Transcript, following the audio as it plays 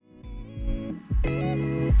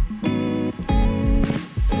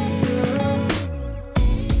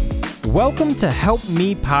Welcome to Help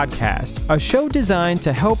Me Podcast, a show designed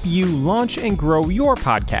to help you launch and grow your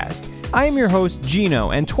podcast. I am your host,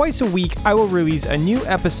 Gino, and twice a week I will release a new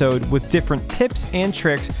episode with different tips and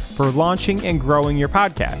tricks for launching and growing your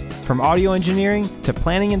podcast. From audio engineering to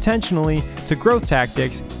planning intentionally to growth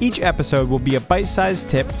tactics, each episode will be a bite-sized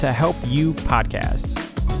tip to help you podcast.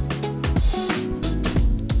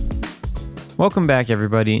 Welcome back,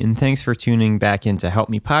 everybody, and thanks for tuning back into Help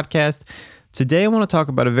Me Podcast. Today, I want to talk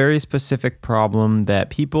about a very specific problem that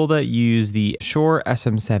people that use the Shure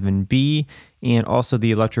SM7B and also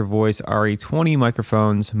the Electro Voice RE20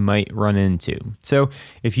 microphones might run into. So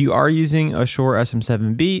if you are using a Shure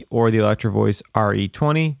SM7B or the Electro Voice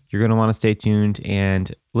RE20, you're going to want to stay tuned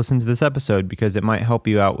and listen to this episode because it might help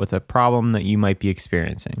you out with a problem that you might be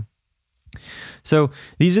experiencing. So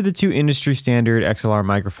these are the two industry standard XLR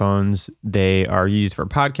microphones. They are used for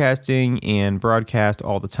podcasting and broadcast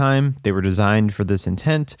all the time. They were designed for this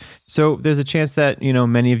intent. So there's a chance that,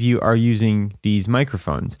 many of you are using these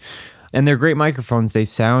microphones. And they're great microphones. They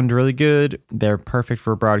sound really good. They're perfect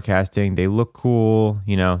for broadcasting. They look cool.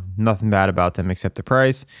 Nothing bad about them except the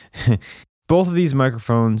price. Both of these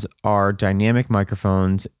microphones are dynamic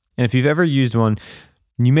microphones. And if you've ever used one,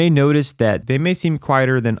 you may notice that they may seem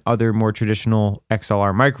quieter than other more traditional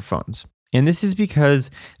XLR microphones. And this is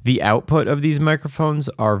because the output of these microphones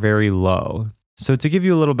are very low. So to give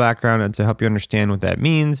you a little background and to help you understand what that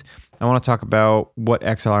means, I want to talk about what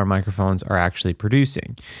XLR microphones are actually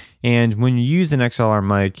producing. And when you use an XLR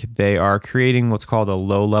mic, they are creating what's called a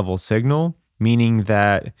low-level signal, meaning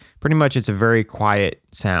that pretty much it's a very quiet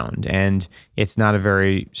sound and it's not a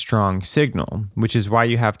very strong signal, which is why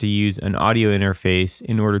you have to use an audio interface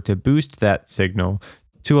in order to boost that signal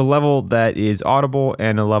to a level that is audible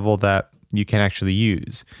and a level that you can actually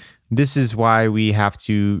use. This is why we have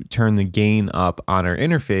to turn the gain up on our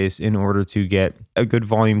interface in order to get a good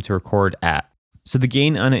volume to record at. So the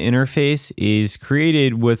gain on an interface is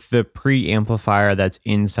created with the preamplifier that's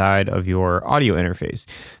inside of your audio interface.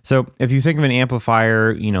 So if you think of an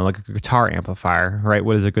amplifier, like a guitar amplifier, right?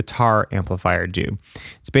 What does a guitar amplifier do?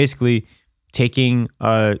 It's basically taking,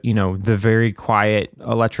 the very quiet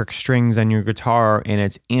electric strings on your guitar and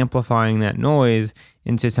it's amplifying that noise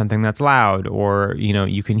into something that's loud or,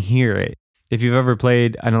 you can hear it. If you've ever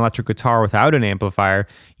played an electric guitar without an amplifier,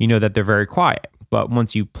 you know that they're very quiet. But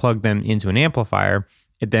once you plug them into an amplifier,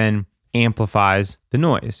 it then amplifies the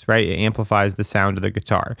noise, right? It amplifies the sound of the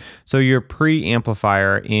guitar. So your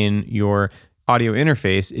preamplifier in your audio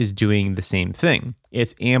interface is doing the same thing.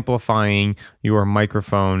 It's amplifying your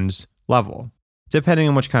microphone's level. Depending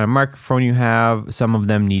on which kind of microphone you have, some of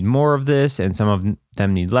them need more of this and some of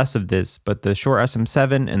them need less of this, but the Shure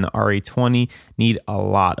SM7 and the RE20 need a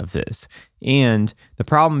lot of this. And the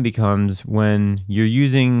problem becomes when you're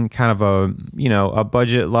using kind of a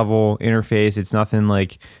budget level interface. It's nothing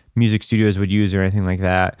like music studios would use or anything like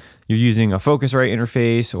that. You're using a Focusrite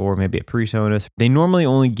interface or maybe a PreSonus. They normally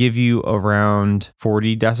only give you around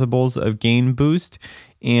 40 decibels of gain boost.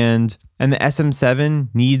 And the SM7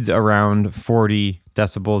 needs around 40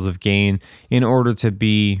 decibels of gain in order to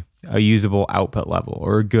be a usable output level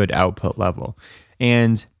or a good output level.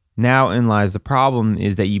 And now in lies the problem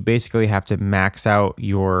is that you basically have to max out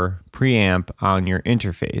your preamp on your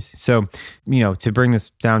interface. So, to bring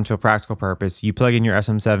this down to a practical purpose, you plug in your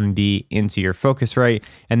SM7B into your Focusrite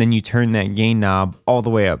and then you turn that gain knob all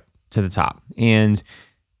the way up to the top. And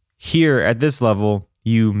here at this level,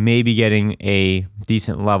 you may be getting a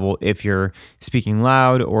decent level. If you're speaking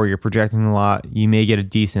loud or you're projecting a lot, you may get a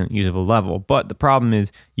decent usable level. But the problem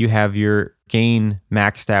is you have your gain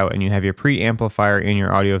maxed out and you have your preamplifier in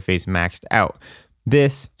your audio face maxed out.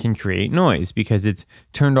 This can create noise because it's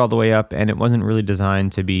turned all the way up and it wasn't really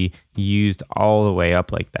designed to be used all the way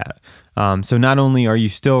up like that. So not only are you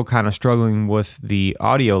still kind of struggling with the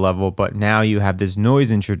audio level, but now you have this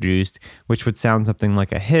noise introduced, which would sound something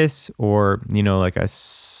like a hiss or, like a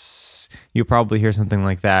you'll probably hear something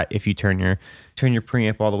like that if you turn your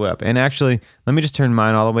preamp all the way up. And actually, let me just turn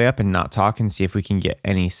mine all the way up and not talk and see if we can get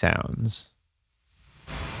any sounds.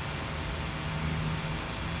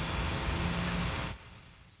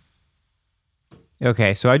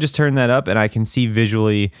 Okay, so I just turned that up and I can see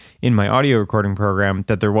visually in my audio recording program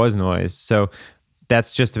that there was noise. So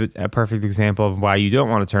that's just a perfect example of why you don't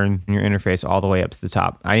want to turn your interface all the way up to the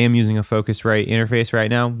top. I am using a Focusrite interface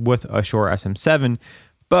right now with a Shure SM7,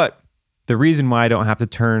 but the reason why I don't have to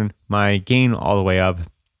turn my gain all the way up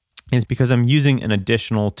is because I'm using an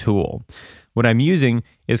additional tool. What I'm using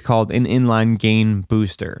is called an inline gain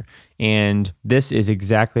booster. And this is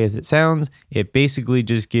exactly as it sounds. It basically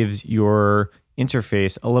just gives your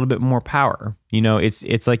interface a little bit more power.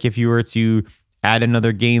 It's like if you were to add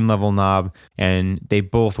another gain level knob, and they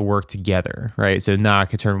both work together, right? So now I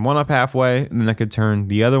could turn one up halfway, and then I could turn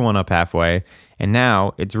the other one up halfway. And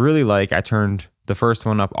now it's really like I turned the first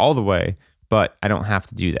one up all the way, but I don't have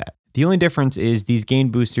to do that. The only difference is these gain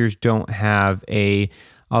boosters don't have a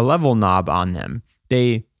level knob on them.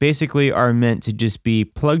 They basically are meant to just be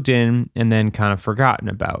plugged in and then kind of forgotten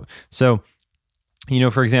about. So,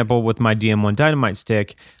 for example, with my DM1 Dynamite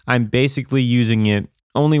stick, I'm basically using it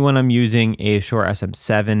only when I'm using a Shure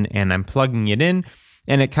SM7 and I'm plugging it in,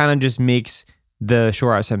 and it kind of just makes the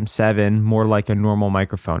Shure SM7 more like a normal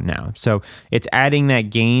microphone now. So it's adding that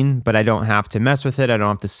gain, but I don't have to mess with it. I don't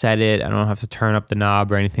have to set it. I don't have to turn up the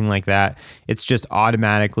knob or anything like that. It's just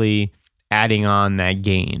automatically adding on that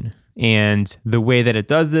gain. And the way that it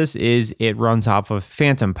does this is it runs off of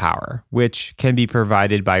phantom power, which can be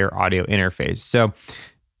provided by your audio interface. So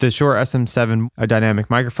the Shure SM7 dynamic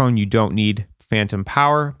microphone, you don't need phantom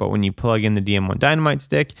power, but when you plug in the DM1 Dynamite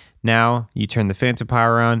stick, now you turn the phantom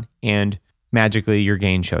power on and magically your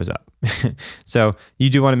gain shows up. So you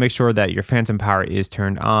do want to make sure that your phantom power is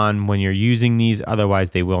turned on when you're using these,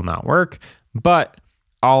 otherwise they will not work. But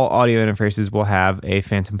all audio interfaces will have a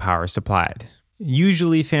phantom power supplied.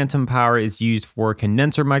 Usually phantom power is used for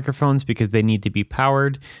condenser microphones because they need to be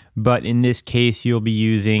powered, but in this case you'll be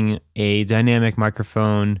using a dynamic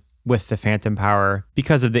microphone with the phantom power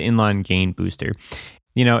because of the inline gain booster.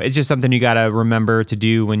 It's just something you got to remember to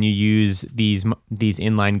do when you use these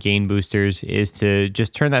inline gain boosters is to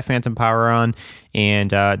just turn that phantom power on, and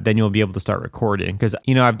then you'll be able to start recording. Because,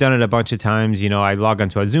 I've done it a bunch of times. I log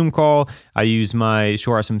onto a Zoom call, I use my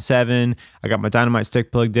Shure SM7, I got my Dynamite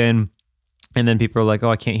stick plugged in, and then people are like,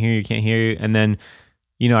 oh, I can't hear you. And then,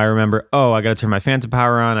 I remember, oh, I got to turn my phantom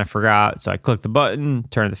power on. I forgot. So I click the button,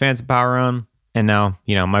 turn the phantom power on, and now,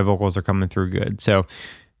 my vocals are coming through good. So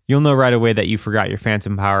you'll know right away that you forgot your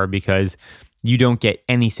phantom power because you don't get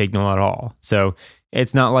any signal at all. So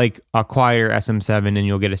it's not like a quieter SM7 and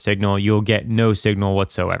you'll get a signal. You'll get no signal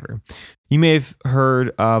whatsoever. You may have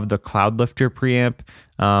heard of the Cloud Lifter preamp,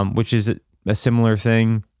 which is a similar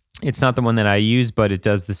thing. It's not the one that I use, but it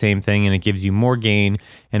does the same thing, and it gives you more gain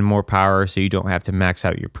and more power so you don't have to max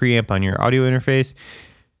out your preamp on your audio interface.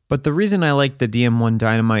 But the reason I like the DM1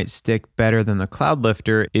 Dynamite stick better than the Cloud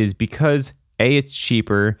Lifter is because A, it's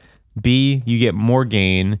cheaper, B, you get more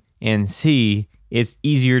gain, and C, it's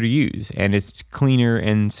easier to use, and it's cleaner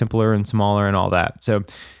and simpler and smaller and all that. So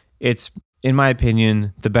it's, in my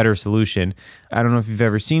opinion, the better solution. I don't know if you've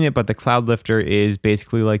ever seen it, but the Cloud Lifter is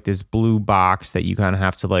basically like this blue box that you kind of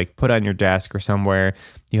have to like put on your desk or somewhere.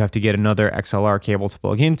 You have to get another XLR cable to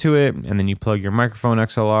plug into it, and then you plug your microphone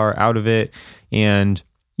XLR out of it. And,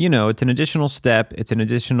 it's an additional step. It's an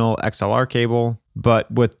additional XLR cable. But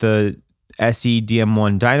with the SE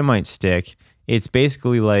DM1 Dynamite stick, it's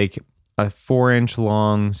basically like a 4-inch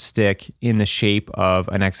long stick in the shape of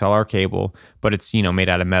an XLR cable, but it's, made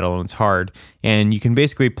out of metal and it's hard. And you can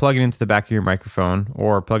basically plug it into the back of your microphone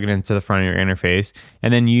or plug it into the front of your interface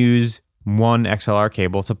and then use one XLR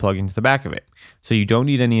cable to plug into the back of it. So you don't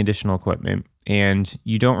need any additional equipment, and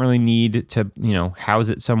you don't really need to, house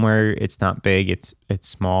it somewhere. It's not big, it's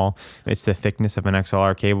small. It's the thickness of an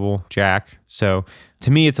XLR cable jack. So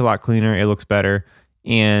to me, it's a lot cleaner. It looks better,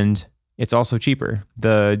 and it's also cheaper.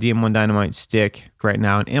 The DM1 Dynamite stick right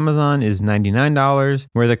now on Amazon is $99,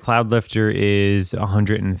 where the Cloud Lifter is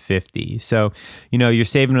 $150. So, you're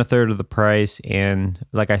saving a third of the price. And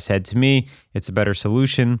like I said, to me, it's a better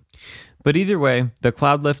solution. But either way, the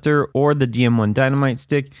Cloud Lifter or the DM1 Dynamite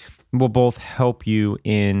stick will both help you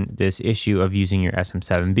in this issue of using your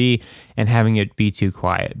SM7B and having it be too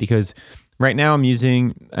quiet. Because right now I'm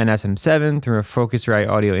using an SM7 through a Focusrite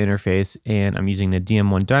audio interface, and I'm using the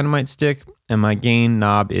DM1 Dynamite stick, and my gain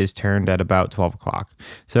knob is turned at about 12 o'clock.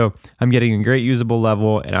 So I'm getting a great usable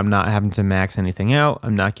level, and I'm not having to max anything out.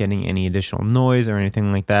 I'm not getting any additional noise or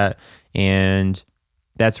anything like that. And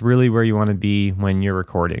that's really where you want to be when you're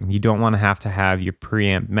recording. You don't want to have your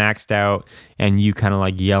preamp maxed out and you kind of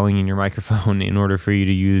like yelling in your microphone in order for you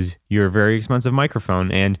to use your very expensive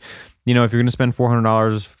microphone. And, if you're going to spend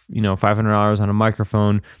 $400, $500 on a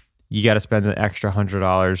microphone, you got to spend the extra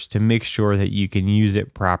 $100 to make sure that you can use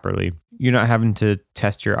it properly. You're not having to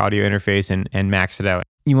test your audio interface and max it out.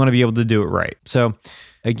 You want to be able to do it right. So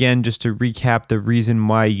again, just to recap the reason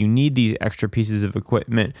why you need these extra pieces of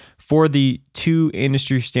equipment for the two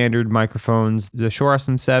industry standard microphones, the Shure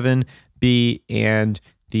SM7B and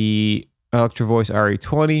the Electro Voice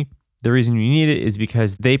RE20. The reason you need it is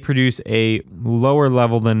because they produce a lower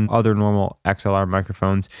level than other normal XLR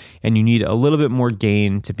microphones, and you need a little bit more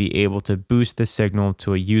gain to be able to boost the signal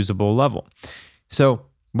to a usable level. So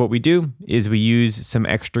What we do is we use some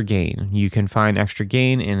extra gain. You can find extra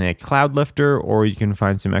gain in a cloud lifter, or you can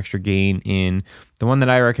find some extra gain in the one that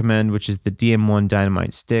I recommend, which is the DM1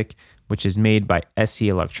 Dynamite Stick, which is made by SC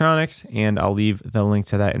Electronics, and I'll leave the link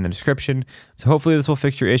to that in the description. So hopefully this will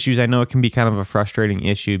fix your issues. I know it can be kind of a frustrating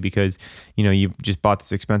issue because, you just bought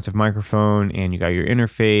this expensive microphone and you got your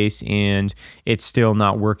interface and it's still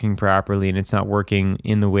not working properly and it's not working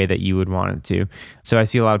in the way that you would want it to. So I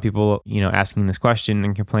see a lot of people, asking this question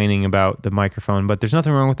and complaining about the microphone, but there's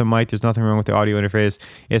nothing wrong with the mic. There's nothing wrong with the audio interface.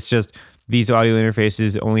 It's just these audio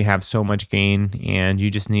interfaces only have so much gain, and you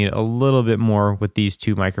just need a little bit more with these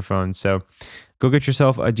two microphones. So go get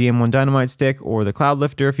yourself a DM1 Dynamite Stick or the Cloud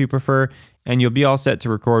Lifter if you prefer, and you'll be all set to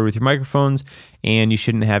record with your microphones, and you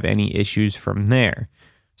shouldn't have any issues from there.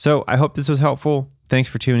 So I hope this was helpful. Thanks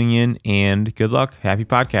for tuning in, and good luck. Happy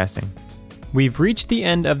podcasting. We've reached the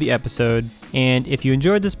end of the episode, and if you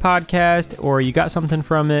enjoyed this podcast or you got something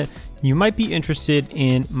from it, you might be interested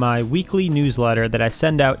in my weekly newsletter that I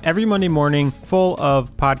send out every Monday morning, full of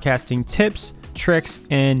podcasting tips, tricks,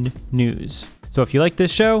 and news. So if you like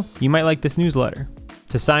this show, you might like this newsletter.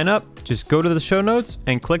 To sign up, just go to the show notes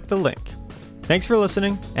and click the link. Thanks for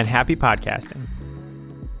listening, and happy podcasting.